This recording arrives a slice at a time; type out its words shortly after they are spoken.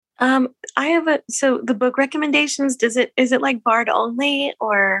I have so the book recommendations, is it like Bard only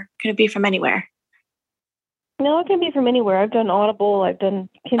or could it be from anywhere? No, it can be from anywhere. I've done Audible. I've done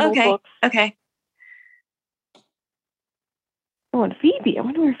Kindle Okay. books. Okay. Oh, and Phoebe. I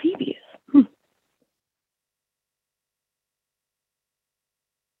wonder where Phoebe is.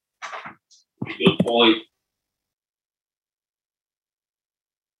 Good point.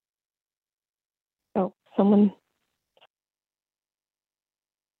 Oh, someone.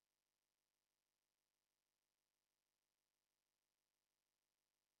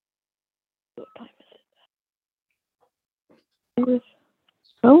 What time is it?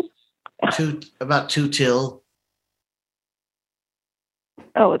 Oh, About 2 till.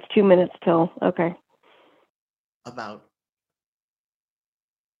 Oh, it's 2 minutes till. Okay. About.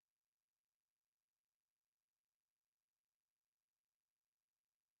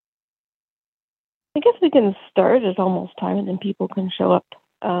 I guess we can start. It's almost time, and then people can show up.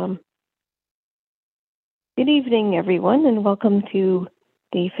 Good evening, everyone, and welcome to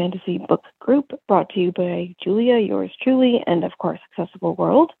the Fantasy Book Group, brought to you by Julia, yours truly, and of course, Accessible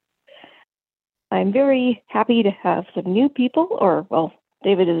World. I'm very happy to have some new people, or, well,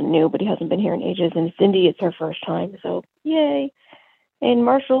 David isn't new, but he hasn't been here in ages, and Cindy, it's her first time, so yay. And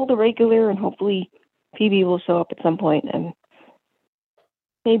Marshall, the regular, and hopefully Phoebe will show up at some point, and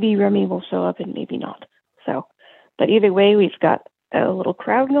maybe Remy will show up and maybe not. So, but either way, we've got a little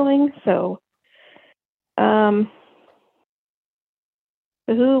crowd going, so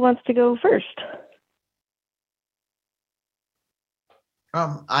who wants to go first?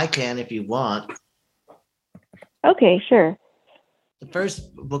 I can if you want. Okay, sure. The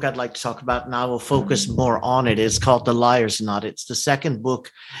first book I'd like to talk about, and I will focus more on it, is called The Liar's Knot. It's the second book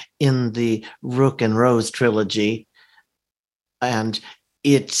in the Rook and Rose trilogy, and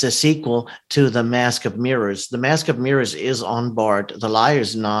it's a sequel to The Mask of Mirrors. The Mask of Mirrors is on Bard. The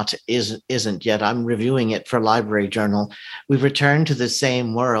Liar's Knot isn't yet. I'm reviewing it for Library Journal. We've returned to the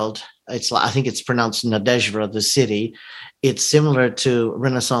same world. I think it's pronounced Nadezhra, the city. It's similar to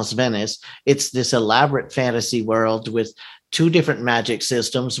Renaissance Venice. It's this elaborate fantasy world with two different magic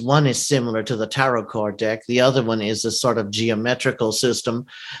systems. One is similar to the tarot card deck. The other one is a sort of geometrical system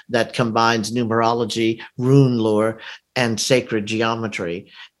that combines numerology, rune lore, and sacred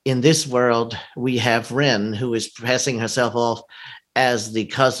geometry. In this world, we have Ren, who is passing herself off as the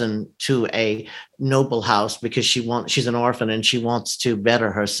cousin to a noble house because she's an orphan and she wants to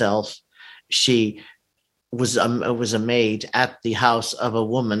better herself. She was a maid at the house of a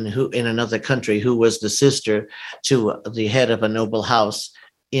woman who in another country who was the sister to the head of a noble house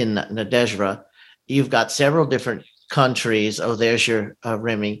in Nadezhra. You've got several different countries. Oh, there's your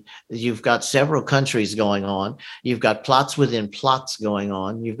Remy. You've got several countries going on. You've got plots within plots going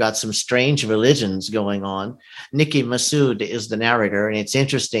on. You've got some strange religions going on. Nikki Masood is the narrator, and it's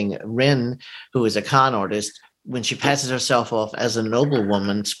interesting. Ren, who is a con artist, when she passes herself off as a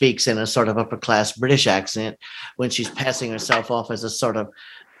noblewoman, speaks in a sort of upper class British accent. When she's passing herself off as a sort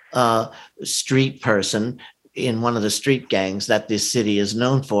of street person in one of the street gangs that this city is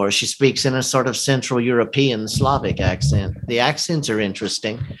known for, she speaks in a sort of Central European Slavic accent. The accents are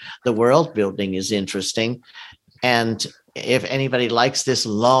interesting. The world building is interesting. And if anybody likes this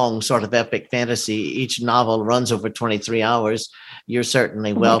long sort of epic fantasy, each novel runs over 23 hours, you're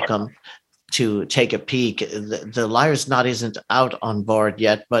certainly welcome to take a peek. The Liar's Knot isn't out on Bard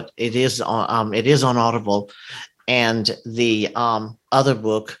yet, but it is on Audible. And the other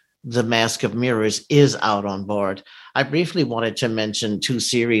book, The Mask of Mirrors, is out on Bard. I briefly wanted to mention two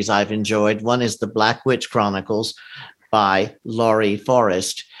series I've enjoyed. One is The Black Witch Chronicles by Laurie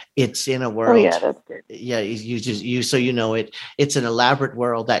Forrest. It's in a world. Oh, yeah, that's good. Yeah, you so you know it. It's an elaborate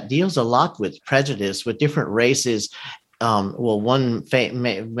world that deals a lot with prejudice, with different races. One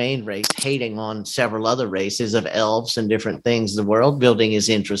main race hating on several other races of elves and different things. The world building is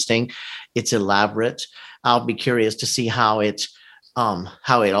interesting. It's elaborate. I'll be curious to see how it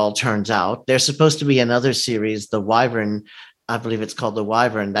all turns out. There's supposed to be another series, The Wyvern. I believe it's called The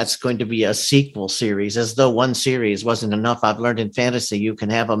Wyvern. That's going to be a sequel series, as though one series wasn't enough. I've learned in fantasy you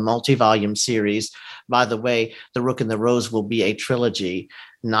can have a multi-volume series. By the way, The Rook and the Rose will be a trilogy,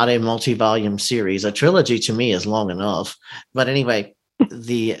 not a multi-volume series. A trilogy to me is long enough. But anyway,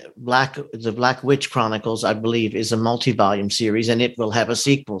 the Black Witch Chronicles, I believe, is a multi-volume series, and it will have a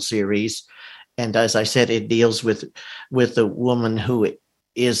sequel series. And as I said, it deals with the woman who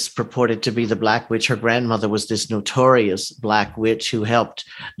is purported to be the Black Witch. Her grandmother was this notorious Black Witch who helped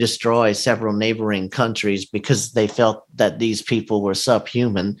destroy several neighboring countries because they felt that these people were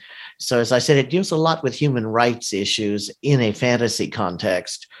subhuman. So as I said, it deals a lot with human rights issues in a fantasy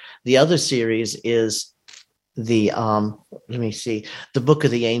context. The other series is let me see, the Book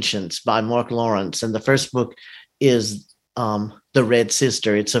of the Ancients by Mark Lawrence, and the first book is The Red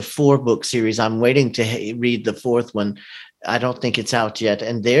Sister. It's a 4-book series. I'm waiting to read the 4th one. I don't think it's out yet.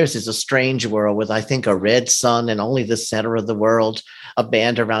 And theirs is a strange world with, I think, a red sun, and only the center of the world, a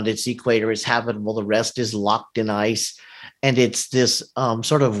band around its equator, is habitable. The rest is locked in ice. And it's this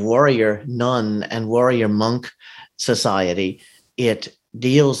sort of warrior nun and warrior monk society. It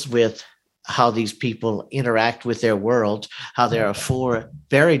deals with how these people interact with their world, how there are 4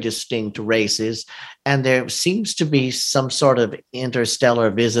 very distinct races, and there seems to be some sort of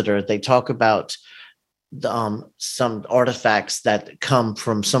interstellar visitor. They talk about some artifacts that come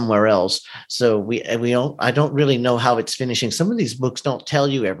from somewhere else. So I don't really know how it's finishing. Some of these books don't tell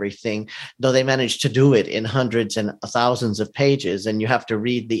you everything, though they manage to do it in hundreds and thousands of pages, and you have to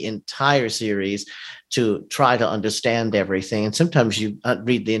read the entire series to try to understand everything. And sometimes you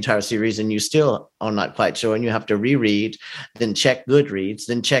read the entire series and you still are not quite sure, and you have to reread, then check Goodreads,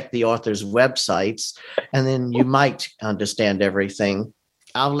 then check the author's websites, and then you might understand everything.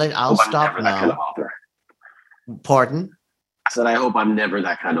 I'll stop now. Kind of author. Pardon? I said, I hope I'm never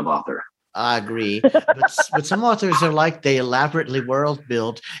that kind of author. I agree. But some authors are like, they elaborately world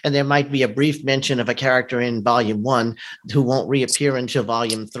build, and there might be a brief mention of a character in volume 1 who won't reappear until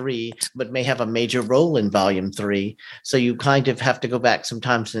volume 3, but may have a major role in volume 3. So you kind of have to go back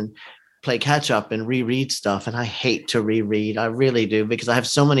sometimes and play catch up and reread stuff. And I hate to reread. I really do, because I have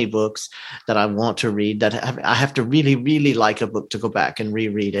so many books that I want to read that I have to really, really like a book to go back and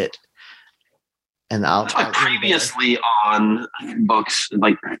reread it. And previously on books,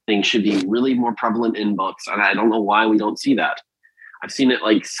 like, things should be really more prevalent in books, and I don't know why we don't see that. I've seen it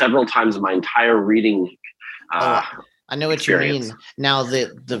like several times in my entire reading. I know what experience. You mean. Now,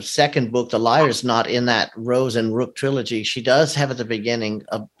 the second book, The Liar's Knot, in that Rose and Rook trilogy, she does have at the beginning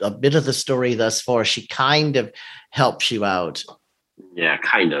a bit of the story thus far. She kind of helps you out. Yeah,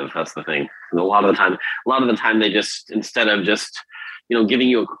 kind of. That's the thing. And a lot of the time, they just, instead of just, giving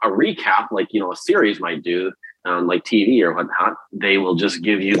you a recap like, a series might do on like TV or whatnot, they will just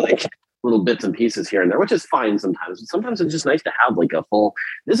give you like little bits and pieces here and there, which is fine sometimes. But sometimes it's just nice to have like a full,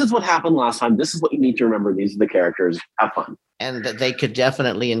 this is what happened last time. This is what you need to remember. These are the characters. Have fun. And they could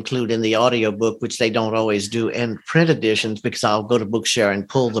definitely include in the audiobook, which they don't always do, in print editions, because I'll go to Bookshare and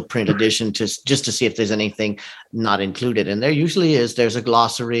pull the print edition just to see if there's anything not included. And there usually is. There's a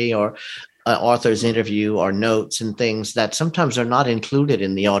glossary or author's interview or notes and things that sometimes are not included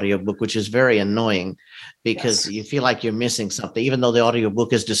in the audiobook, which is very annoying, because you feel like you're missing something, even though the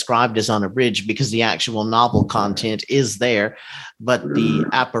audiobook is described as unabridged, because the actual novel content is there, but the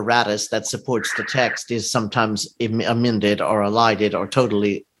apparatus that supports the text is sometimes amended or elided or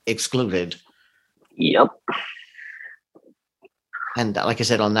totally excluded. Yep. And like I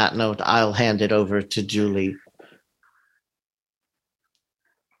said, on that note, I'll hand it over to Julie.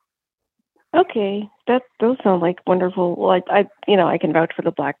 Okay, those sound like wonderful. Well, I can vouch for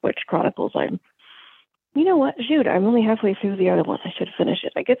the Black Witch Chronicles. You know what? Shoot, I'm only halfway through the other one. I should finish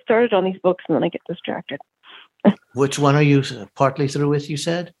it. I get started on these books and then I get distracted. Which one are you partly through with? You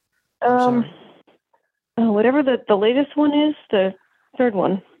said. Whatever the latest one is, the third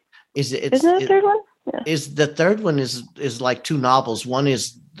one. Isn't it the third one? Yeah. Is the third one is like 2 novels. One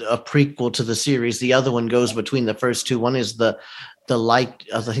is a prequel to the series. The other one goes between the first 2. One is the light,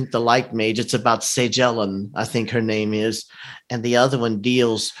 I think, the Light Mage. It's about Sagellan, I think her name is, and the other one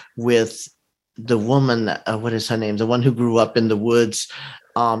deals with the woman. What is her name? The one who grew up in the woods,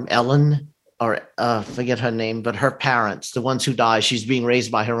 Ellen, or forget her name, but her parents, the ones who die. She's being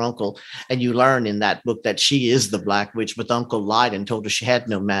raised by her uncle, and you learn in that book that she is the Black Witch, but the uncle lied and told her she had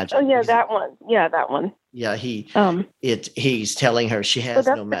no magic. Oh yeah, that one. Yeah, that one. Yeah, he's telling her she has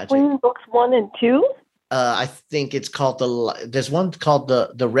no magic. Between books 1 and 2. I think it's called there's one called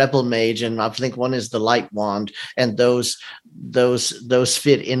the Rebel Mage, and I think one is the Light Wand, and those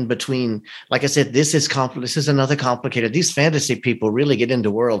fit in between. Like I said, this is another complicated. These fantasy people really get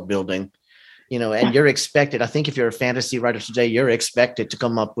into world building, and you're expected. I think if you're a fantasy writer today, you're expected to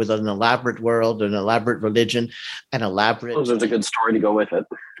come up with an elaborate world, an elaborate religion, an elaborate. Oh, there's a good story to go with it.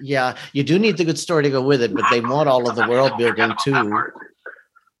 Yeah, you do need the good story to go with it, but they want all of the world building too.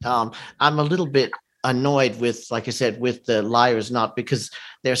 I'm a little bit annoyed with, like I said, with The Liar's Knot, because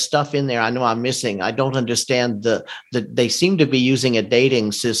there's stuff in there I know I'm missing. I don't understand they seem to be using a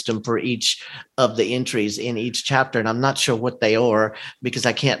dating system for each of the entries in each chapter, and I'm not sure what they are, because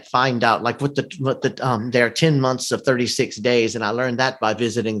I can't find out like what there are 10 months of 36 days, and I learned that by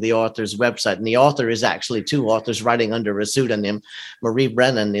visiting the author's website. And the author is actually 2 authors writing under a pseudonym. Marie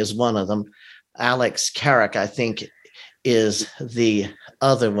Brennan is one of them. Alex Carrick, I think, is the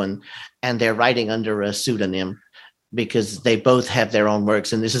other one, and they're writing under a pseudonym because they both have their own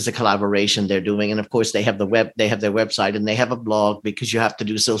works, and this is a collaboration they're doing. And of course, they have their website, and they have a blog because you have to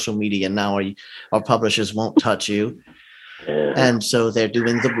do social media now, or publishers won't touch you. And so they're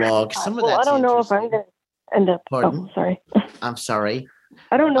doing the blog. Some of that's I don't know if I'm going to end up. Pardon? Oh, sorry. I'm sorry.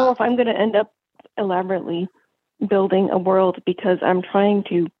 I don't know if I'm going to end up elaborately building a world because I'm trying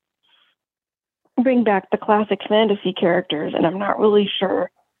to bring back the classic fantasy characters, and I'm not really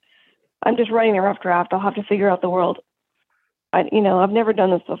sure. I'm just writing a rough draft. I'll have to figure out the world. I've never done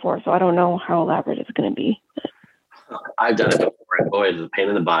this before, so I don't know how elaborate it's going to be. I've done it before, and boy, it's a pain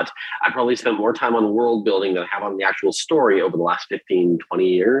in the butt. I probably spent more time on world building than I have on the actual story over the last 15, 20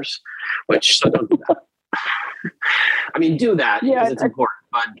 years, so don't do that. I mean, do that because it's important,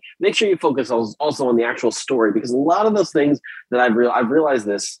 but make sure you focus also on the actual story, because a lot of those things that I've realized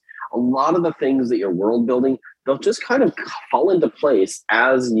this, a lot of the things that you're world building, they'll just kind of fall into place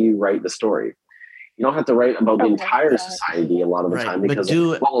as you write the story. You don't have to write about the entire society a lot of the time, because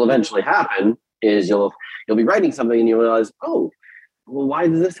what will eventually happen is you'll be writing something and you realize, oh, well, why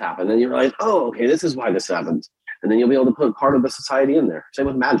did this happen? And you realize, oh, okay, this is why this happened. And then you'll be able to put part of the society in there. Same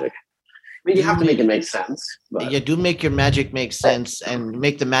with magic. I mean, you have to make it make sense. But. You do make your magic make sense and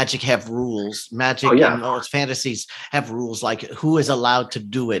make the magic have rules. Magic and most fantasies have rules, like who is allowed to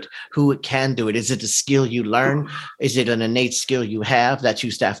do it, who can do it. Is it a skill you learn? Is it an innate skill you have that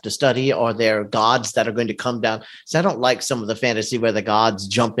you have to study? Or there gods that are going to come down? So I don't like some of the fantasy where the gods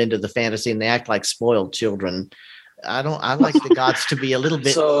jump into the fantasy and they act like spoiled children. I like the gods to be a little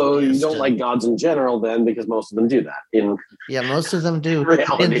bit. So you don't like gods in general, then, because most of them do that. Most of them do.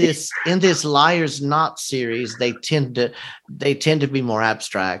 Reality. In this Liars Not series, they tend to be more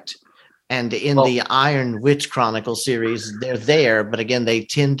abstract. And in the Iron Witch Chronicle series, they're there, but again, they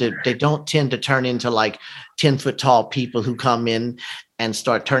don't tend to turn into like 10-foot tall people who come in and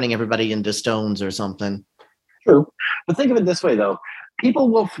start turning everybody into stones or something. True, but think of it this way, though: people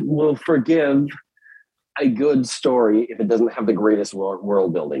will forgive a good story if it doesn't have the greatest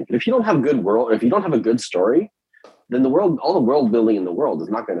world building. If you don't have a good story, then all the world building in the world is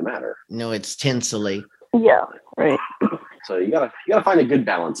not going to matter. No, it's tinselly. Yeah, right. So you gotta find a good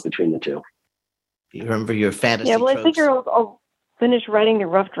balance between the two. You remember your fantasy. Yeah, well, tropes. I figure I'll finish writing the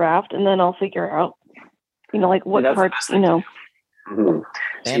rough draft, and then I'll figure out, like what parts, Mm-hmm.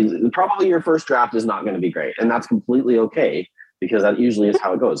 See, probably your first draft is not going to be great, and that's completely okay, because that usually is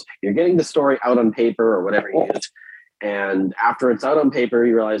how it goes. You're getting the story out on paper or whatever you use, and after it's out on paper,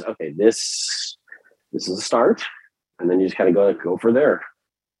 you realize, okay, this is a start, and then you just kind of go for there.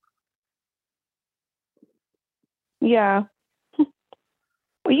 Yeah.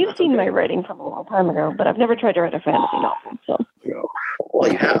 Well, you've seen my writing from a long time ago, but I've never tried to write a fantasy novel. So.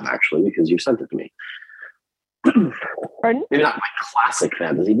 Well, you have, actually, because you sent it to me. Pardon? Maybe not my classic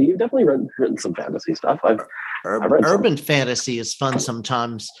fantasy, but you've definitely written some fantasy stuff. I've read urban fantasy is fun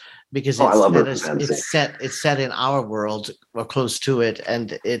sometimes because I love urban fantasy. It's set in our world or close to it,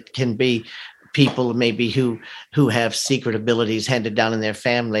 and it can be people maybe who have secret abilities handed down in their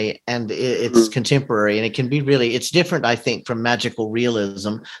family, and it's contemporary, and it can be really, it's different, I think, from magical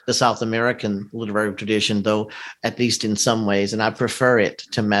realism, the South American literary tradition, though, at least in some ways, and I prefer it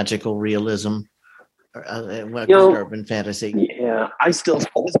to magical realism. Urban fantasy. Yeah, I still, to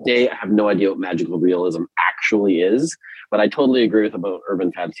this day, I have no idea what magical realism actually is, but I totally agree about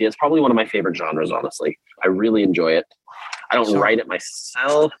urban fantasy. It's probably one of my favorite genres, honestly. I really enjoy it. I don't write it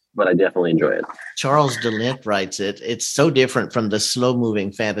myself, but I definitely enjoy it. Charles DeLint writes it. It's so different from the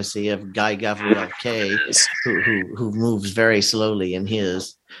slow-moving fantasy of Guy Gavriel Kay, who moves very slowly in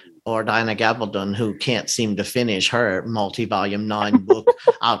his. Or Diana Gabaldon, who can't seem to finish her multi-volume 9-book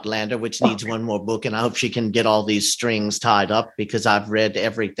Outlander, which needs one more book. And I hope she can get all these strings tied up, because I've read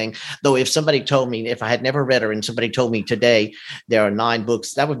everything. Though if somebody told me, if I had never read her and somebody told me today there are 9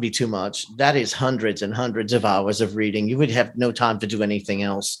 books, that would be too much. That is hundreds and hundreds of hours of reading. You would have no time to do anything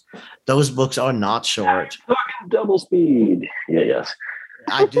else. Those books are not short. Double speed. Yeah, yes.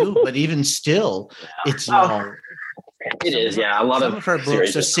 I do, but even still, it's long. It is, yeah. Some of her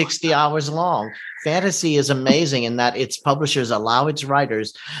books are 60 hours long. Fantasy is amazing in that its publishers allow its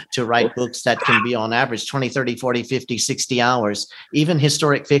writers to write books that can be on average 20, 30, 40, 50, 60 hours. Even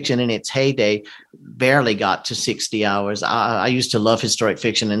historic fiction in its heyday barely got to 60 hours. I used to love historic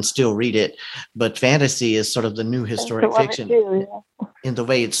fiction and still read it, but fantasy is sort of the new historic fiction in the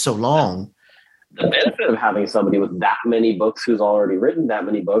way it's so long. The benefit of having somebody with that many books who's already written that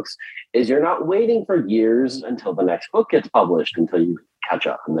many books is you're not waiting for years until the next book gets published, until you catch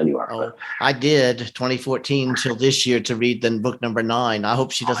up than you are. Oh, I did 2014 till this year to read then book number 9. I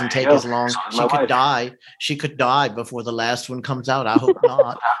hope she doesn't take as long. So did She my could wife. die. She could die before the last one comes out. I hope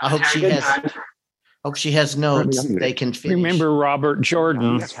not. I hope she Good has. time. Hope she has notes they can finish. Remember Robert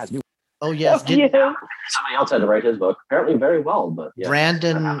Jordan? Oh yes, did Yeah. Somebody else had to write his book, apparently very well, but yeah.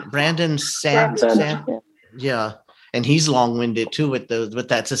 Brandon Sam, yeah, and he's long-winded too with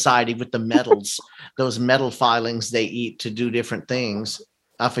that society with the metals, those metal filings they eat to do different things.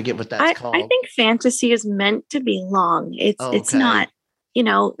 I forget what that's called. I think fantasy is meant to be long. It's not,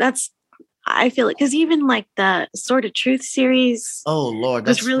 I feel it because even like the Sword of Truth series Oh Lord,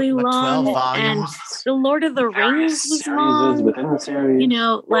 was that's really what, long, 12 volumes. and the Lord of the Rings was long. Within the series.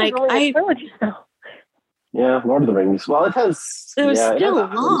 Like Yeah, Lord of the Rings. Well, it has. it was yeah, still it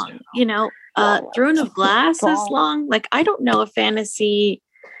has long. Long. Throne of Glass is Long. long. Like I don't know if fantasy.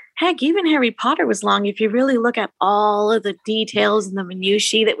 Heck, even Harry Potter was long. If you really look at all of the details and the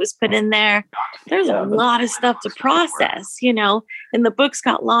minutiae that was put in there, there's a lot of stuff to process, and the books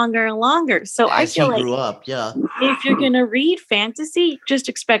got longer and longer. So I As feel he like grew up, yeah. if you're going to read fantasy, just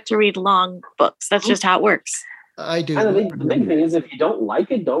expect to read long books. That's just how it works. I do. And the big thing is, if you don't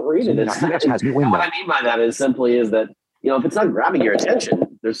like it, don't read it. What I mean by that is simply is that if it's not grabbing your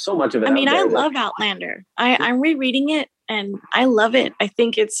attention, there's so much of it. I mean, out I there that- love Outlander. I'm rereading it and I love it. I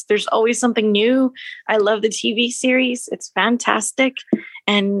think there's always something new. I love the TV series. It's fantastic.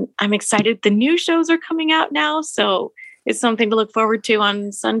 And I'm excited. The new shows are coming out now. So it's something to look forward to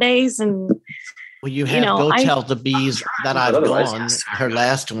on Sundays. And Well, you have Go Tell the Bees that I've Otherwise, gone. yes. Her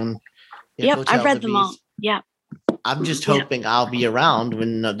last one. Yeah, Go yep, Tell I've read the them Bees. all. Yeah. I'm just hoping I'll be around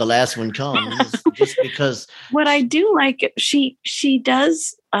when the last one comes, just because. What I do like, she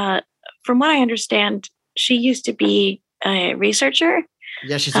does, from what I understand, she used to be a researcher.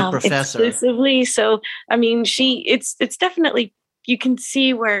 Yeah, she's a professor. Exclusively. So, I mean, it's definitely, you can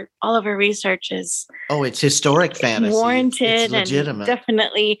see where all of her research is Oh, it's historic fantasy. warranted It's legitimate. and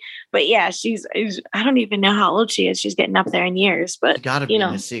definitely. But yeah, I don't even know how old she is. She's getting up there in years, but It's got to be in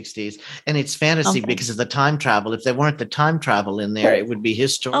the 60s. And it's fantasy Okay. because of the time travel. If there weren't the time travel in there, it would be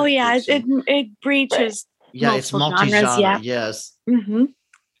historic. oh yeah, fiction. it breaches. Yeah, it's multiple multi-genre. genres, yeah. Yes. Mm-hmm.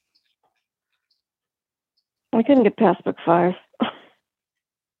 I couldn't get past book 5.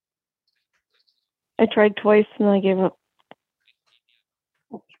 I tried twice and I gave up.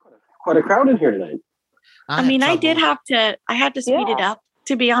 Quite a crowd in here tonight. I mean, I had to speed it Yeah. up,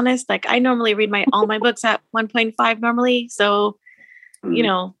 to be honest. Like I normally read all my books at 1.5 normally. So,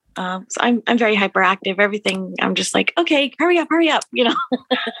 so I'm very hyperactive. Everything, I'm just like, okay, hurry up, read.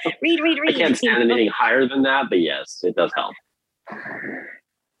 I can't stand anything higher than that, but yes, it does help.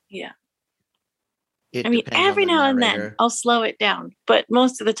 Yeah. It I mean, depends on every the now and then narrator. I'll slow it down, but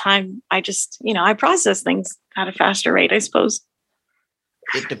most of the time I just, I process things at a faster rate, I suppose.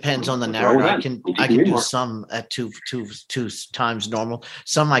 It depends on the What's wrong with narrator. that? I You can read do more. some at two times normal.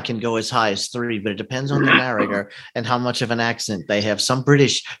 Some I can go as high as 3, but it depends on the narrator and how much of an accent they have. Some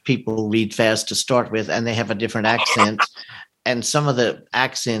British people read fast to start with, and they have a different accent. And some of the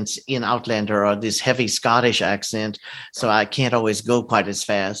accents in Outlander are this heavy Scottish accent, so I can't always go quite as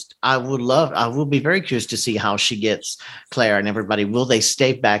fast. I will be very curious to see how she gets Claire and everybody. Will they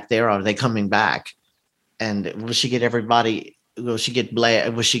stay back there, or are they coming back? And will she get everybody? Will she get Blair?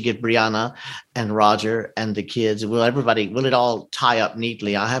 Will she get Brianna and Roger and the kids? Will it all tie up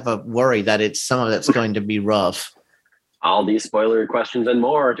neatly? I have a worry that some of that's going to be rough. All these spoiler questions and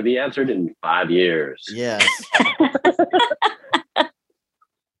more to be answered in 5 years. Yes.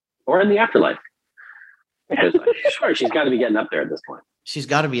 Or in the afterlife. Because sure, she's got to be getting up there at this point. She's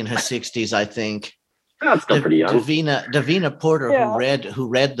got to be in her 60s, I think. That's still pretty young. Davina Porter, Yeah. who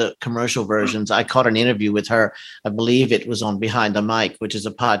read the commercial versions. I caught an interview with her. I believe it was on Behind the Mic, which is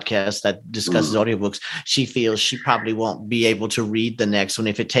a podcast that discusses audiobooks. She feels she probably won't be able to read the next one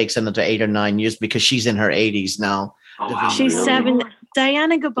if it takes another 8 or 9 years because she's in her 80s now. Oh, wow, She's really? 7.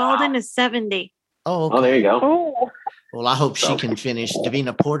 Diana Gabaldon is 70. Oh, okay. Oh, there you go. Oh, Well, I hope she can finish.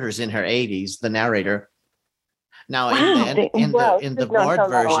 Davina Porter's in her 80s, the narrator. Now, Wow. in the Bard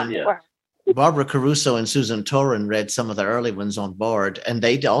version, Yeah. Barbara Caruso and Susan Torin read some of the early ones on Bard, and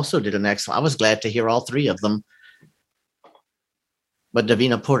they also did an excellent. I was glad to hear all 3 of them. But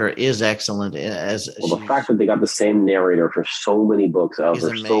Davina Porter is excellent Well, the fact that they got the same narrator for so many books over Is so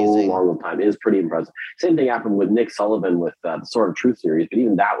amazing. long a time is pretty impressive. Same thing happened with Nick Sullivan with the Sword of Truth series, but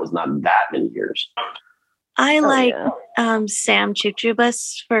even that was not that many years. I like yeah. Sam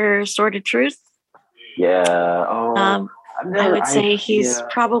Chuchubas for Sword of Truth. Yeah. Oh, I would say he's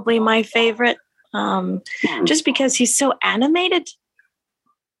probably my favorite, just because he's so animated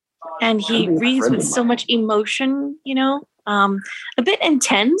and he I think I've reads read with them so all. much emotion, a bit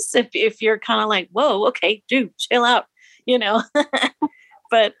intense if you're kind of like, whoa, okay, dude, chill out, you know.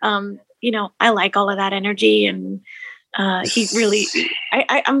 But I like all of that energy, and he really.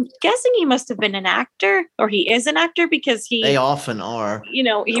 I'm guessing he must have been an actor, or he is an actor, because They often are.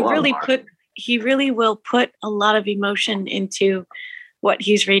 He really will put a lot of emotion into what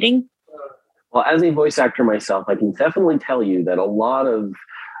he's reading. Well, as a voice actor myself, I can definitely tell you that a lot of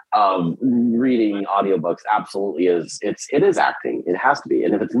reading audiobooks absolutely it is acting. It has to be.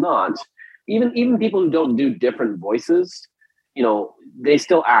 And if it's not, even people who don't do different voices, they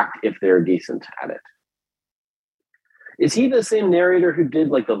still act if they're decent at it. Is he the same narrator who did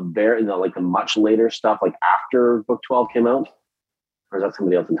like the much later stuff, like after book 12 came out? Or is that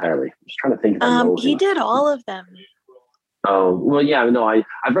somebody else entirely? I'm just trying to think. He did all of them. Oh, well, yeah, no, I've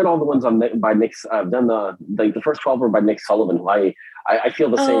read all the ones by Nick. I've done the first 12 were by Nick Sullivan, who I feel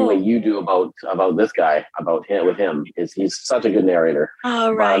the same way you do about this guy, with him. He's such a good narrator.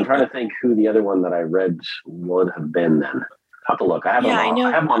 Oh, right. But I'm trying to think who the other one that I read would have been then. I'll have to look. I have I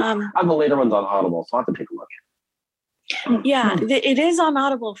have the later ones on Audible, so I'll have to take a look. Yeah, it is on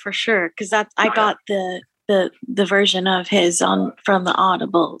Audible for sure, because I got the version of his from the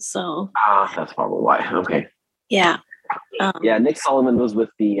Audible. So that's probably why. Okay. Yeah. Nick Sullivan was with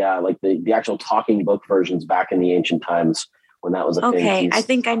the actual talking book versions back in the ancient times when that was a thing. Okay, I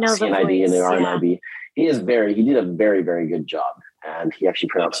think I know the CNIB and the RNIB. Yeah. He did a very, very good job, and he actually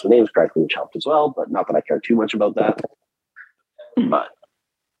pronounced the names correctly, which helped as well. But not that I care too much about that. But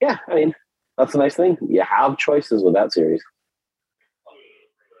yeah, I mean, that's a nice thing. You have choices with that series.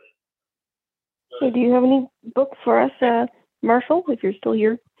 Hey, do you have any book for us, Marshall, if you're still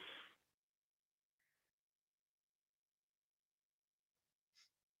here?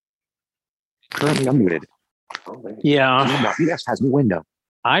 Currently unmuted. Yeah. Yes, has new window.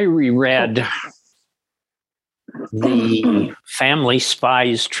 I reread the Family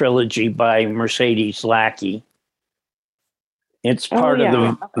Spies trilogy by Mercedes Lackey. It's part of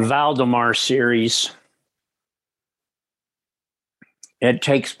the Valdemar series. It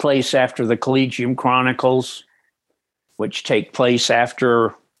takes place after the Collegium Chronicles, which take place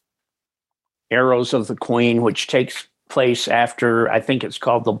after Arrows of the Queen, which takes place after, I think it's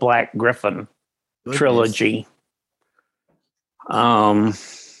called the Black Griffin trilogy.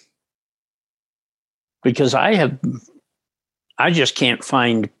 Because I just can't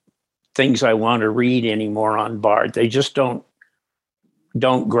find things I want to read anymore on Bard. They just don't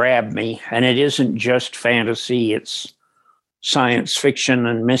grab me. And it isn't just fantasy, it's science fiction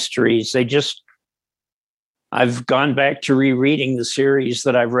and mysteries. I've gone back to rereading the series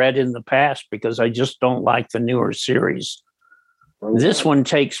that I've read in the past because I just don't like the newer series. This one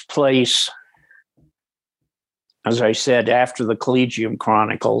takes place, as I said, after the Collegium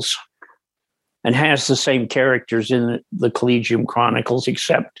Chronicles, and has the same characters in the Collegium Chronicles,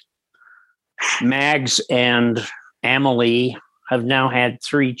 except Mags and Amelie have now had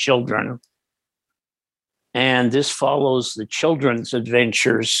 3 children. And this follows the children's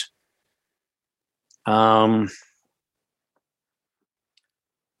adventures. The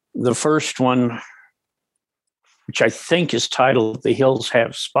first one, which I think is titled The Hills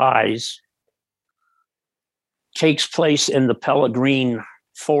Have Spies, takes place in the Pellegrine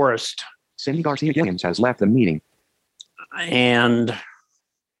Forest. Cindy Garcia Gilliams has left the meeting. And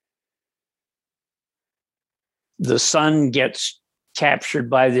the son gets captured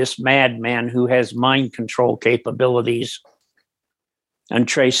by this madman who has mind control capabilities and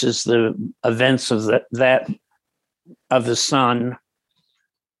traces the events of the son.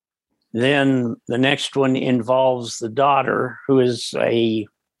 Then the next one involves the daughter, who has a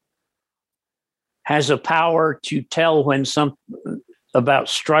power to tell when about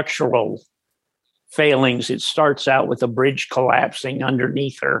structural failings. It starts out with a bridge collapsing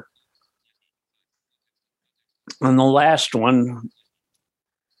underneath her. And the last one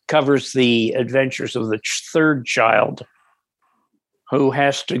covers the adventures of the third child, who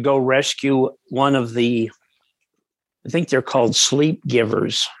has to go rescue one of I think they're called sleep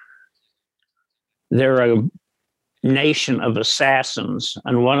givers. They're a nation of assassins,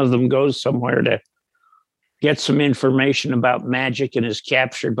 and one of them goes somewhere to get some information about magic and is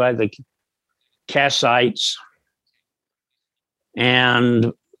captured by the Kassites.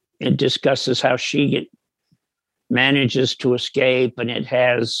 And it discusses how she manages to escape, and it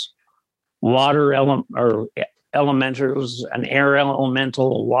has water elementals, an air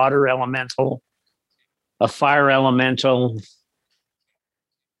elemental, a water elemental, a fire elemental,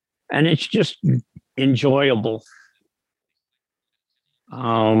 and it's just enjoyable.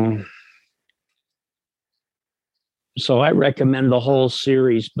 So I recommend the whole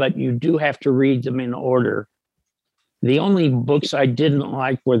series, but you do have to read them in order, The only books I didn't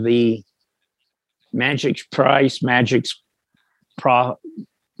like were the Magic's Price,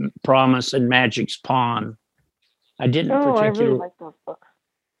 Promise, and Magic's Pawn. I didn't I really like those books.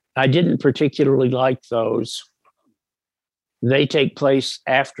 I didn't particularly like those. They take place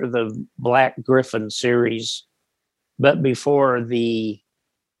after the Black Griffin series, but before the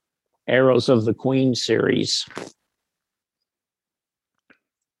Arrows of the Queen series.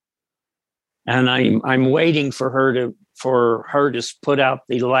 And I'm waiting for her to put out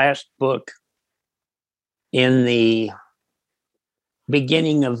the last book in the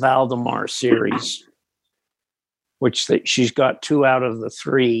beginning of Valdemar series, which she's got 2 out of the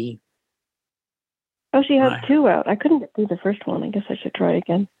 3. Oh, she has 2 out. I couldn't get through the first one. I guess I should try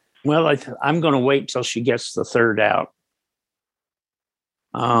again. Well, I'm going to wait till she gets the 3rd out.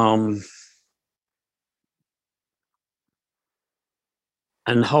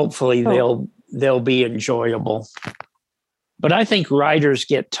 And hopefully they'll be enjoyable. But I think writers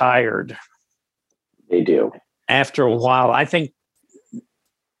get tired. They do. After a while. I think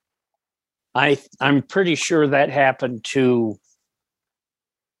I'm pretty sure that happened to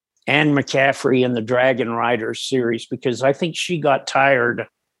Anne McCaffrey in the Dragon Riders series, because I think she got tired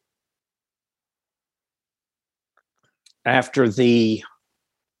after the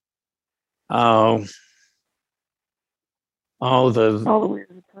the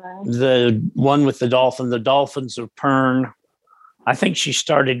one with the dolphin, the Dolphins of Pern. I think she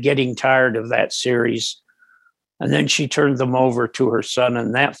started getting tired of that series, and then she turned them over to her son,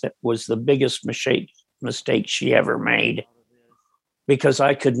 and that was the biggest mistake she ever made, because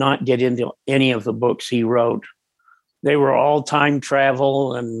I could not get into any of the books he wrote. They were all time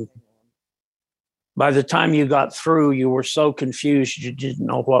travel, and by the time you got through, you were so confused you didn't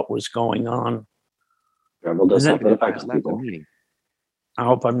know what was going on. Travel does something that affects left the people. meeting. I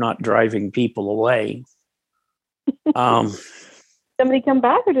hope I'm not driving people away. Somebody come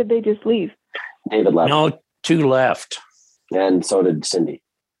back, or did they just leave? David left. No, 2 left. And so did Cindy.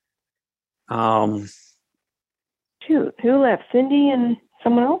 Shoot, who left? Cindy and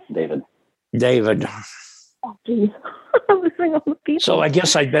someone else? David. David. Oh, geez. I'm listening all the people. So I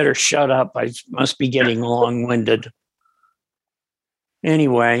guess I'd better shut up. I must be getting long-winded.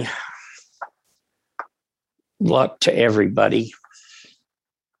 Anyway, luck to everybody.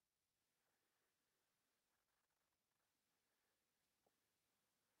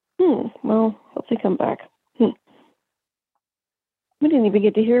 Well, hope they come back. We didn't even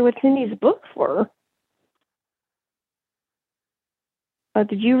get to hear what Cindy's books were.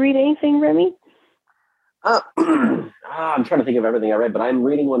 Did you read anything, Remy? I'm trying to think of everything I read, but I'm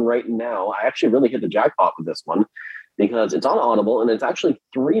reading one right now. I actually really hit the jackpot with this one because it's on Audible, and it's actually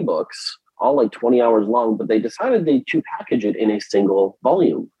 3 books, all like 20 hours long, but they decided to package it in a single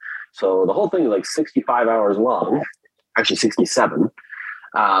volume. So the whole thing is like 65 hours long, actually 67.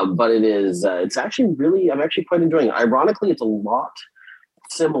 But it's actually really, I'm actually quite enjoying it. Ironically, it's a lot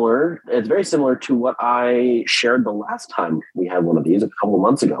similar. It's very similar to what I shared the last time we had one of these a couple of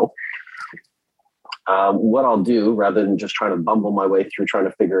months ago. What I'll do, rather than just trying to bumble my way through trying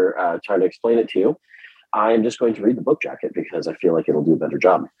to explain it to you, I'm just going to read the book jacket because I feel like it'll do a better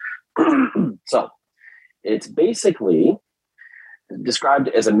job. So it's basically described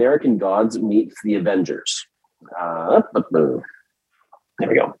as American Gods meets the Avengers. There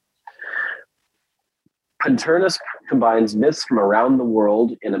we go. Paternus combines myths from around the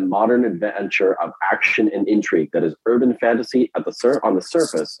world in a modern adventure of action and intrigue that is urban fantasy on the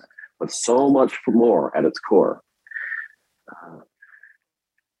surface, but so much more at its core.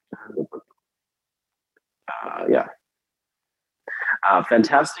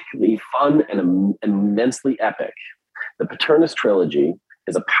 Fantastically fun and immensely epic. The Paternus trilogy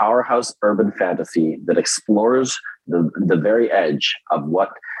is a powerhouse urban fantasy that explores the very edge of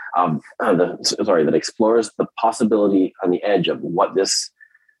that explores the possibility on the edge of what this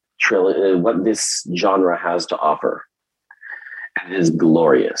genre has to offer. And it is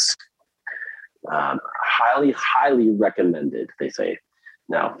glorious. Highly, highly recommended, they say.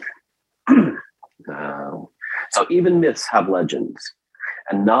 Now, so even myths have legends,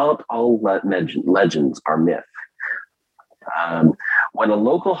 and not all legends are myth. When a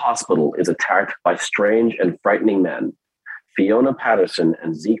local hospital is attacked by strange and frightening men, Fiona Patterson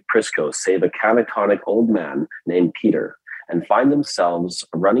and Zeke Prisco save a catatonic old man named Peter and find themselves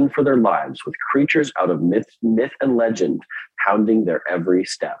running for their lives with creatures out of myth and legend hounding their every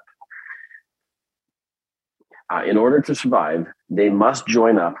step. In order to survive, they must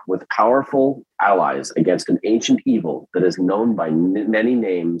join up with powerful allies against an ancient evil that is known by many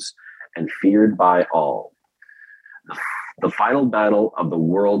names and feared by all. The final battle of the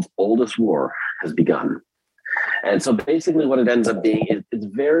world's oldest war has begun. And so basically what it ends up being is it's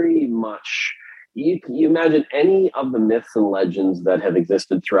very much, you imagine any of the myths and legends that have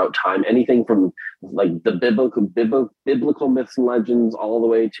existed throughout time, anything from like the biblical myths and legends all the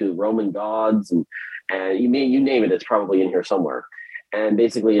way to Roman gods, and you name it, it's probably in here somewhere. And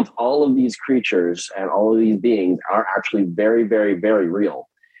basically it's all of these creatures and all of these beings are actually very, very, very real.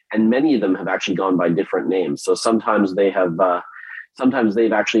 And many of them have actually gone by different names. So sometimes they've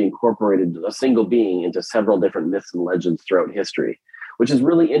actually incorporated a single being into several different myths and legends throughout history, which is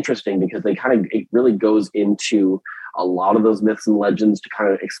really interesting because it really goes into a lot of those myths and legends to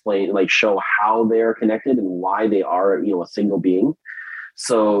kind of explain, like show how they're connected and why they are, a single being.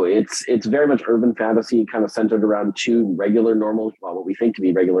 So it's very much urban fantasy, kind of centered around two what we think to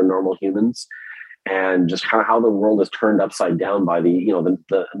be regular normal humans, and just kind of how the world is turned upside down by the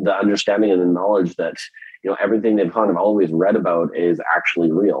understanding and the knowledge that everything they've kind of always read about is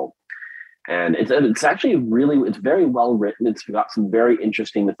actually real. And it's actually it's very well written. It's got some very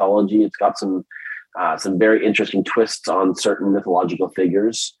interesting mythology. It's got some very interesting twists on certain mythological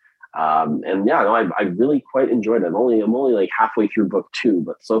figures. I really quite enjoyed it. I'm only like halfway through book 2,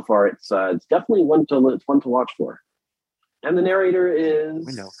 but so far it's definitely one to watch for. And the narrator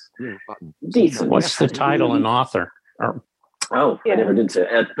is decent. What's the title and author? I never did say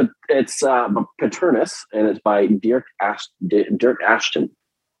it. But it's Paternus, and it's by Dirk Ashton. Dirk Ashton,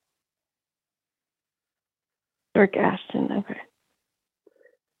 okay.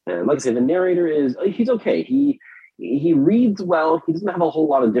 And like I say, the narrator he's okay. He reads well. He doesn't have a whole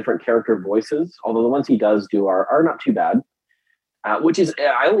lot of different character voices, although the ones he does do are not too bad. Which is,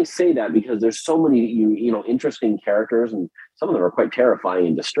 I only say that because there's so many interesting characters, and some of them are quite terrifying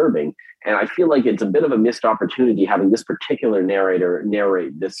and disturbing. And I feel like it's a bit of a missed opportunity having this particular narrator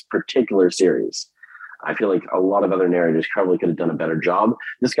narrate this particular series. I feel like a lot of other narrators probably could have done a better job.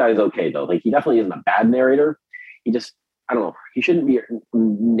 This guy is okay though. Like, he definitely isn't a bad narrator. He just, I don't know, he shouldn't be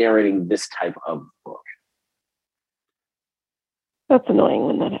narrating this type of book. That's annoying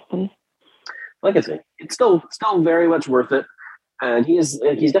when that happens. Like I say, it's still very much worth it. And he's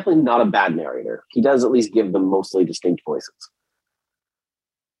definitely not a bad narrator. He does at least give them mostly distinct voices.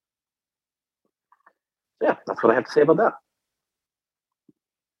 Yeah, that's what I have to say about that.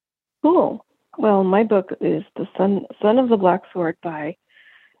 Cool. Well, my book is The Son of the Black Sword by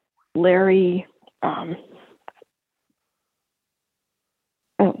Larry. Oh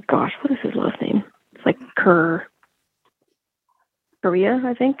gosh, what is his last name? It's like Korea,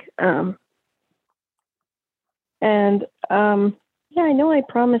 I think. I know I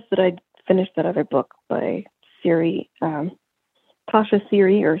promised that I'd finish that other book by Tasha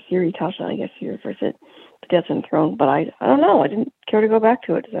Siri, or Siri Tasha, I guess she refers it to Death and Throne, but I don't know. I didn't care to go back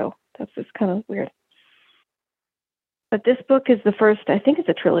to it, so that's just kind of weird. But this book is the first, I think it's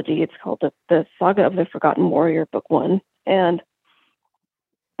a trilogy. It's called the Saga of the Forgotten Warrior, Book 1. And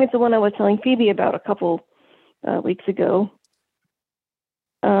it's the one I was telling Phoebe about a couple weeks ago.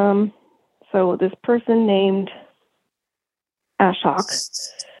 So this person named Ashok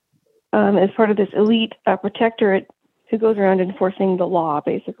is part of this elite protectorate who goes around enforcing the law,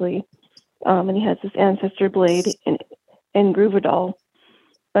 basically. And he has this ancestor blade in Gruvadal.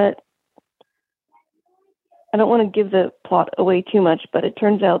 But I don't want to give the plot away too much, but it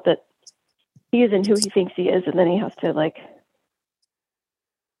turns out that he isn't who he thinks he is, and then he has to,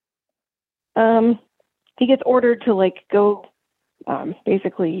 he gets ordered to, go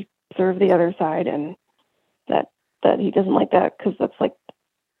basically serve the other side, and that he doesn't like that because that's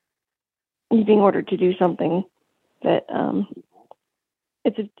he's being ordered to do something that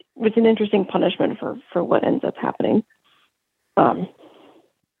it's an interesting punishment for what ends up happening.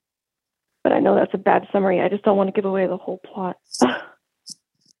 But I know that's a bad summary. I just don't want to give away the whole plot.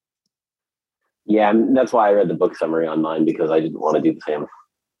 Yeah, that's why I read the book summary on mine, because I didn't want to do the same.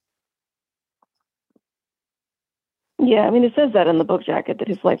 Yeah, I mean, it says that in the book jacket, that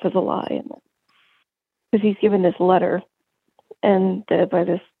his life is a lie, because he's given this letter, and by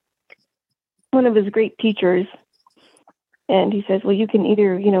this one of his great teachers, and he says, well, you can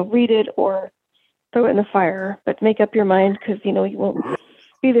either read it or throw it in the fire, but make up your mind, because you won't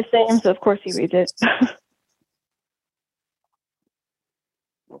be the same. So of course he reads it.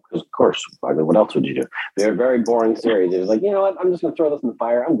 Because of course, I mean, what else would you do? They're a very boring series. It was like, you know what? I'm just going to throw this in the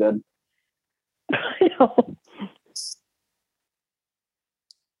fire. I'm good. I know.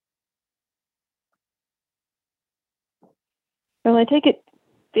 Well, I take it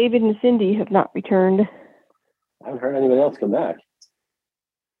David and Cindy have not returned. I haven't heard anybody else come back.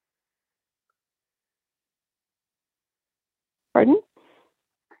 Pardon?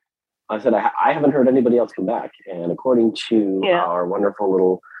 I said I haven't heard anybody else come back. And according to our wonderful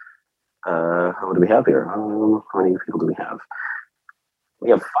little What do we have here? How many people do we have? We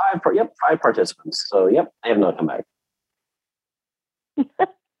have five participants. So, yep, I have not come back.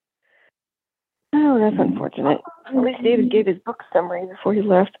 Oh, that's unfortunate. At least David gave his book summary before he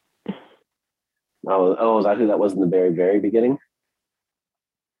left. Oh, is that who that was in the very, very beginning?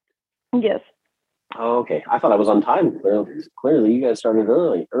 Yes. Oh, okay. I thought I was on time. Clearly, you guys started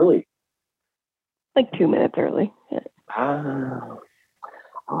early. Like 2 minutes early. Yeah. I'll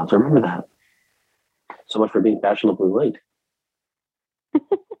have to remember that. So much for being fashionably late.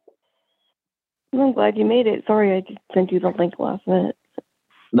 I'm glad you made it. Sorry, I just sent you the link last minute.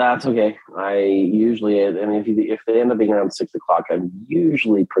 That's okay. I mean, if they end up being around 6 o'clock, I'm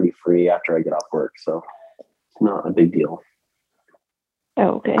usually pretty free after I get off work, so it's not a big deal.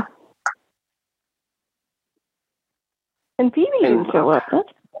 Oh, okay. And Phoebe didn't show up.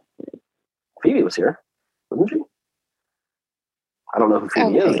 Phoebe was here, wasn't she? I don't know who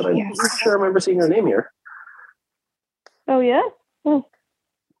Phoebe is, but I'm sure I remember seeing her name here. Oh, yeah? Oh.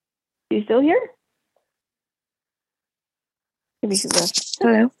 You still here? Maybe she left.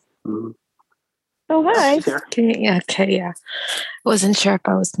 Hello. Mm-hmm. Oh, hi. She's here. Yeah. I wasn't sure if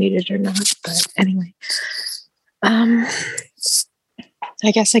I was muted or not, but anyway. I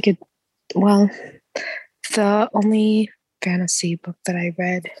guess I could. Well, the only fantasy book that I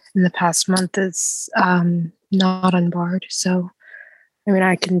read in the past month is not on Bard, so I mean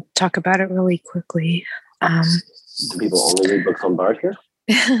I can talk about it really quickly. Do people only read books on Bard here?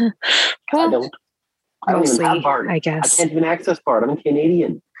 Well, I don't. I don't even have Bard. I guess. I can't even access Bard. I'm a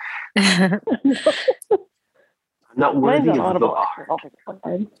Canadian. I'm not worthy Mine's of on the Audible.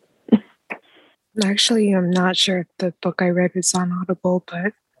 Bard. Actually, I'm not sure if the book I read was on Audible,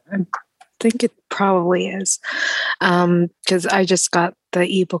 but I think it probably is. Because I just got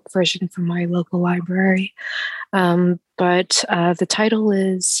the ebook version from my local library. But the title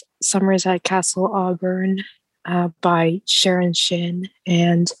is Summers at Castle Auburn by Sharon Shin.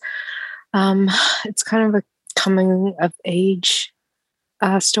 And it's kind of a coming of age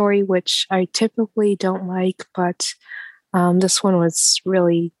story, which I typically don't like, but this one was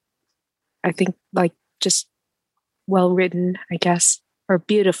really, I think, like just well written, I guess, or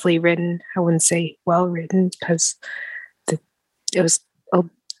beautifully written. I wouldn't say well written because it was a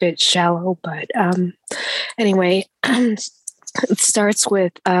bit shallow, but anyway, it starts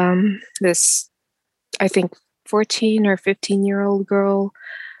with this, I think, 14 or 15-year-old girl.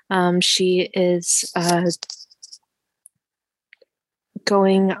 She is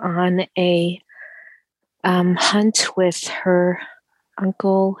going on a hunt with her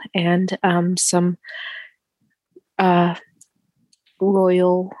uncle and some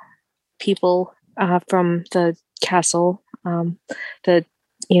royal people from the castle. And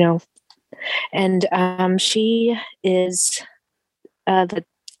she is the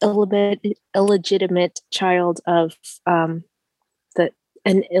illegitimate child of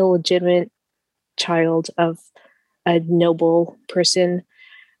an illegitimate child of a noble person.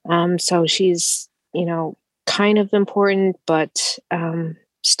 So she's, kind of important, but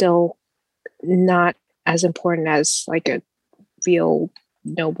still not as important as like a real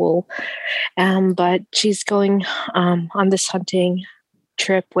noble. But she's going on this hunting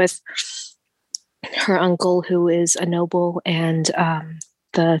trip with her uncle, who is a noble, and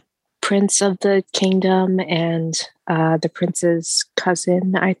the prince of the kingdom, and the prince's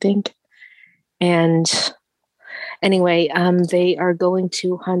cousin, I think. And anyway, they are going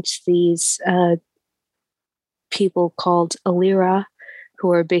to hunt these people called Alira,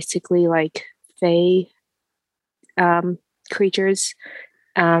 who are basically like fae creatures.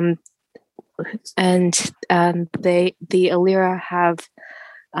 And the Alira have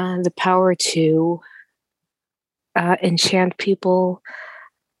the power to enchant people,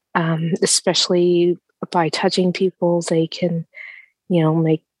 especially by touching people. They can,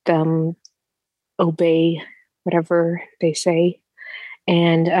 make them obey whatever they say.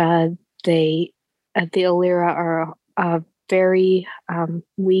 And the Alira are very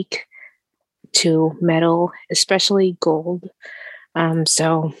weak to metal, especially gold.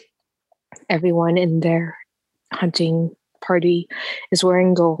 So everyone in their hunting party is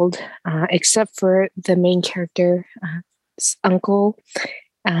wearing gold, except for the main character's uncle,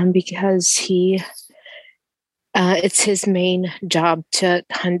 because it's his main job to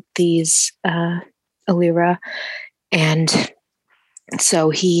hunt these Alira, and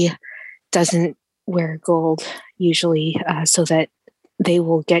so he doesn't wear gold usually, so that they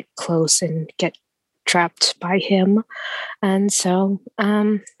will get close and get trapped by him. And so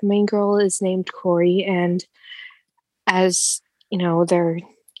the main girl is named Corey, and as they're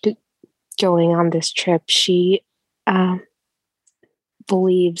going on this trip, the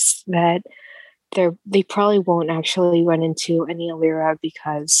believes that they probably won't actually run into any Alira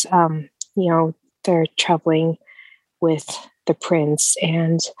because they're traveling with the prince,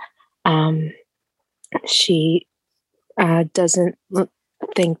 and she doesn't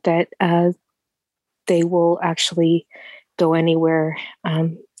think that they will actually go anywhere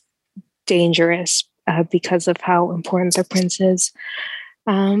dangerous because of how important the prince is.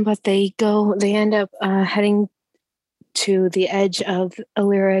 But they end up heading to the edge of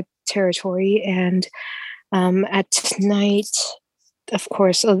Alira territory, and at night, of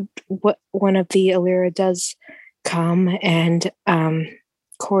course, one of the Alira does come, and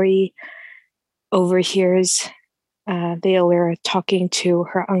Corey overhears the Alira talking to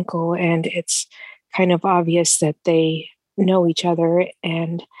her uncle, and it's kind of obvious that they know each other,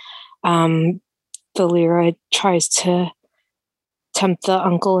 and the Alira tries to tempt the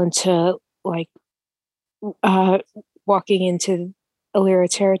uncle into walking into Alira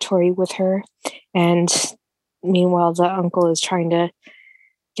territory with her, and meanwhile the uncle is trying to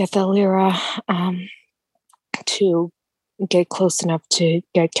get the Alira to get close enough to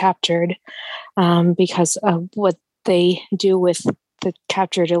get captured, because what they do with the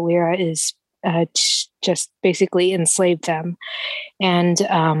captured Alira is just basically enslave them, and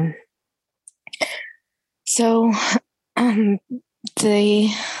so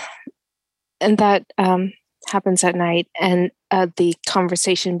that happens at night, and the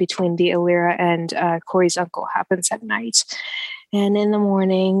conversation between the Alira and Corey's uncle happens at night, and in the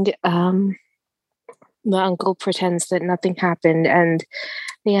morning the uncle pretends that nothing happened, and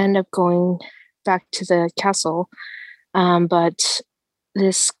they end up going back to the castle, but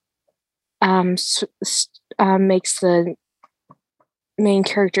this makes the main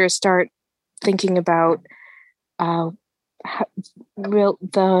character start thinking about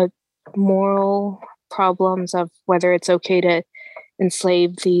the moral problems of whether it's okay to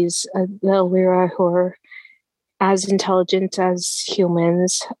enslave these the Alira who are as intelligent as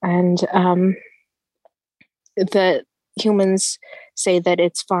humans, and the humans say that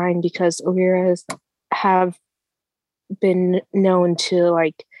it's fine because Aliras have been known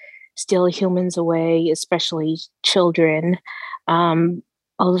to steal humans away, especially children. But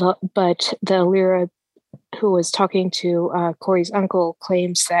the Alira who was talking to Corey's uncle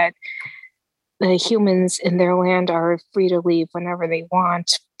claims that the humans in their land are free to leave whenever they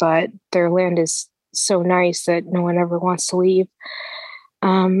want, but their land is so nice that no one ever wants to leave.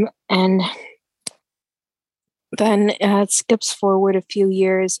 And then it skips forward a few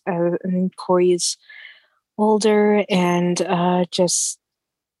years, and Corey's older, and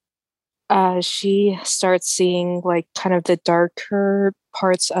she starts seeing kind of the darker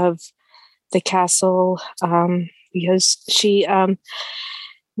parts of the castle, because she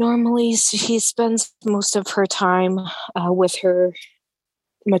normally she spends most of her time with her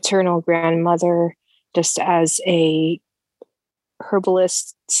maternal grandmother, just as a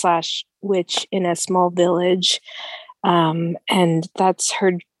herbalist / witch in a small village, and that's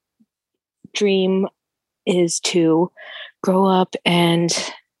her dream, is to grow up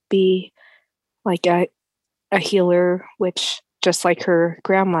and be like a healer witch, just like her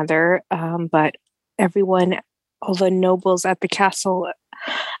grandmother. But everyone, all the nobles at the castle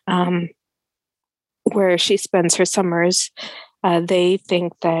where she spends her summers, they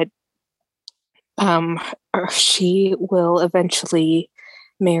think that she will eventually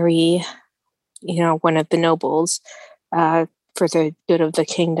marry, one of the nobles for the good of the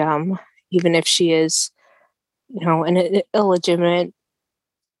kingdom, even if she is, an illegitimate.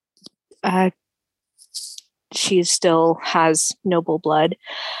 She still has noble blood,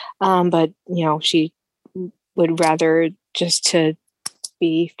 but she would rather just to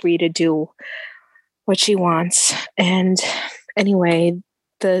be free to do what she wants. And anyway,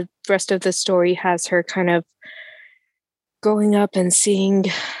 the rest of the story has her kind of growing up and seeing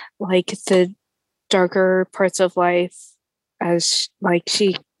the darker parts of life, as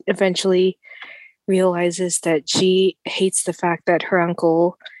she eventually realizes that she hates the fact that her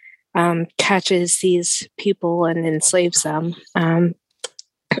uncle catches these people and enslaves them,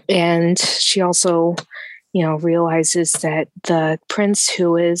 and she also realizes that the prince,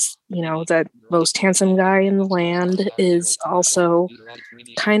 who is the most handsome guy in the land, is also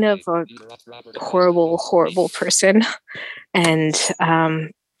kind of a horrible person, and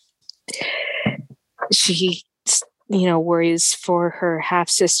she worries for her half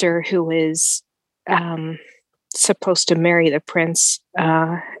sister, who is supposed to marry the prince,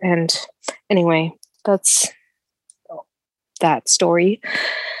 and anyway, that's that story.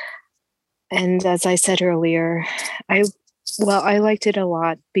 And as I said earlier, I liked it a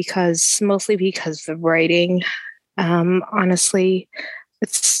lot mostly because of the writing. Honestly,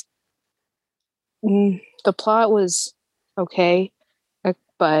 it's the plot was okay,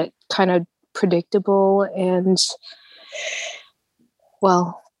 but kind of predictable, and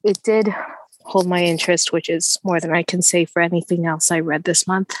well, it did hold my interest, which is more than I can say for anything else I read this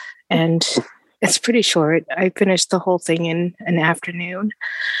month. And it's pretty short. I finished the whole thing in an afternoon.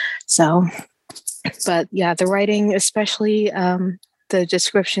 So, but yeah, the writing, especially the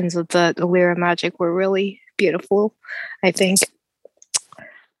descriptions of the Lyra magic, were really beautiful, I think.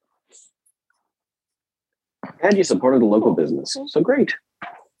 And you supported a local business. So great.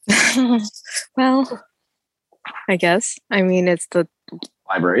 Well, I guess. I mean, it's the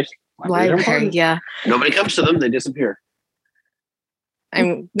Libraries. Libraries are library, important. yeah. Nobody comes to them, they disappear.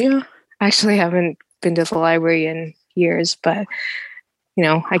 Yeah, I actually haven't been to the library in years, but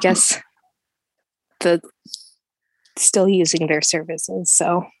I guess the still using their services,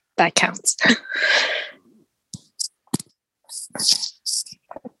 so that counts.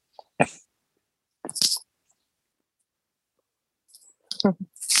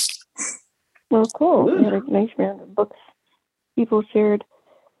 Well, cool. Good. We had a nice round of books people shared.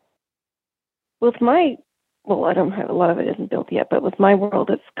 With my, well, I don't have a lot of it isn't built yet, but with my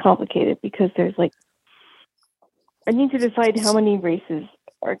world, it's complicated because there's I need to decide how many races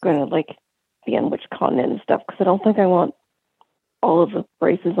are going to be on which continent and stuff, because I don't think I want all of the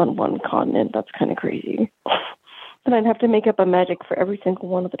races on one continent. That's kind of crazy. Then I'd have to make up a magic for every single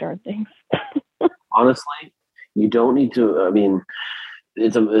one of the darn things. Honestly, you don't need to. I mean,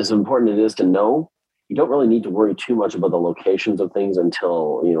 it's as important it is to know. You don't really need to worry too much about the locations of things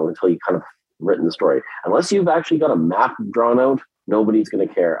until you kind of written the story. Unless you've actually got a map drawn out, nobody's going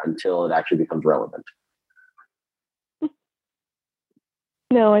to care until it actually becomes relevant.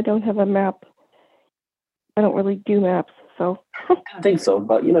 No, I don't have a map. I don't really do maps, so. I didn't think so,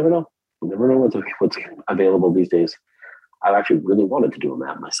 but you never know. You never know what's available these days. I've actually really wanted to do a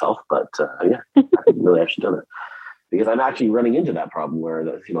map myself, but yeah, I haven't really actually done it. Because I'm actually running into that problem where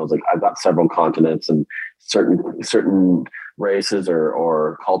it's like I've got several continents and certain races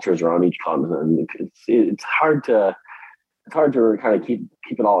or cultures are on each continent, and it's hard to kind of keep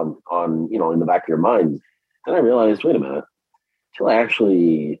it all on in the back of your mind. Then I realized, wait a minute, until I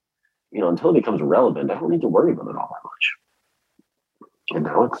actually until it becomes relevant, I don't need to worry about it all that much. And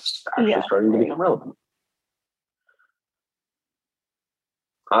now it's actually starting to become relevant.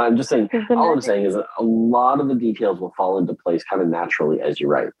 I'm just saying, all I'm saying is that a lot of the details will fall into place kind of naturally as you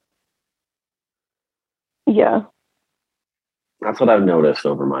write. Yeah. That's what I've noticed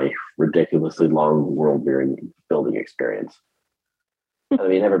over my ridiculously long world building experience. I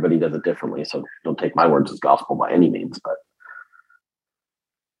mean, everybody does it differently, so don't take my words as gospel by any means, but.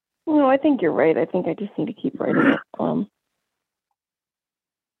 No, I think you're right. I think I just need to keep writing it.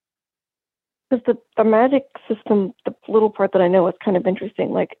 Because the magic system, the little part that I know is kind of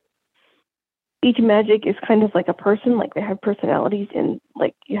interesting. Each magic is kind of like a person, they have personalities, and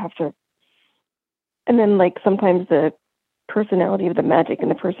you have to. And then sometimes the personality of the magic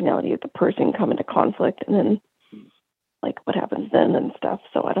and the personality of the person come into conflict, and then what happens then and stuff.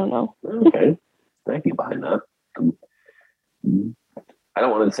 So I don't know. Okay, thank you behind that. I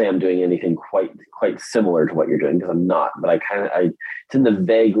don't want to say I'm doing anything quite similar to what you're doing, because I'm not, but it's in the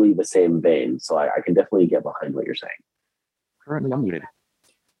vaguely the same vein, so I can definitely get behind what you're saying. Currently unmuted.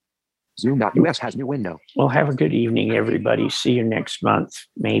 Zoom.us has new window. Well, have a good evening, everybody. See you next month,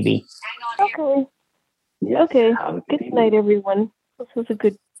 maybe. Okay. Yes, Okay. have a Good evening. night, everyone. This was a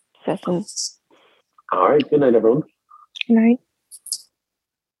good session. All right. Good night, everyone. Good night.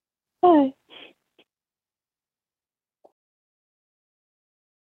 Bye.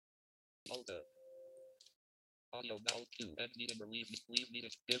 Audio now 2. End meeting released. Leave meeting.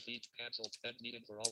 If each cancelled. End meeting for all.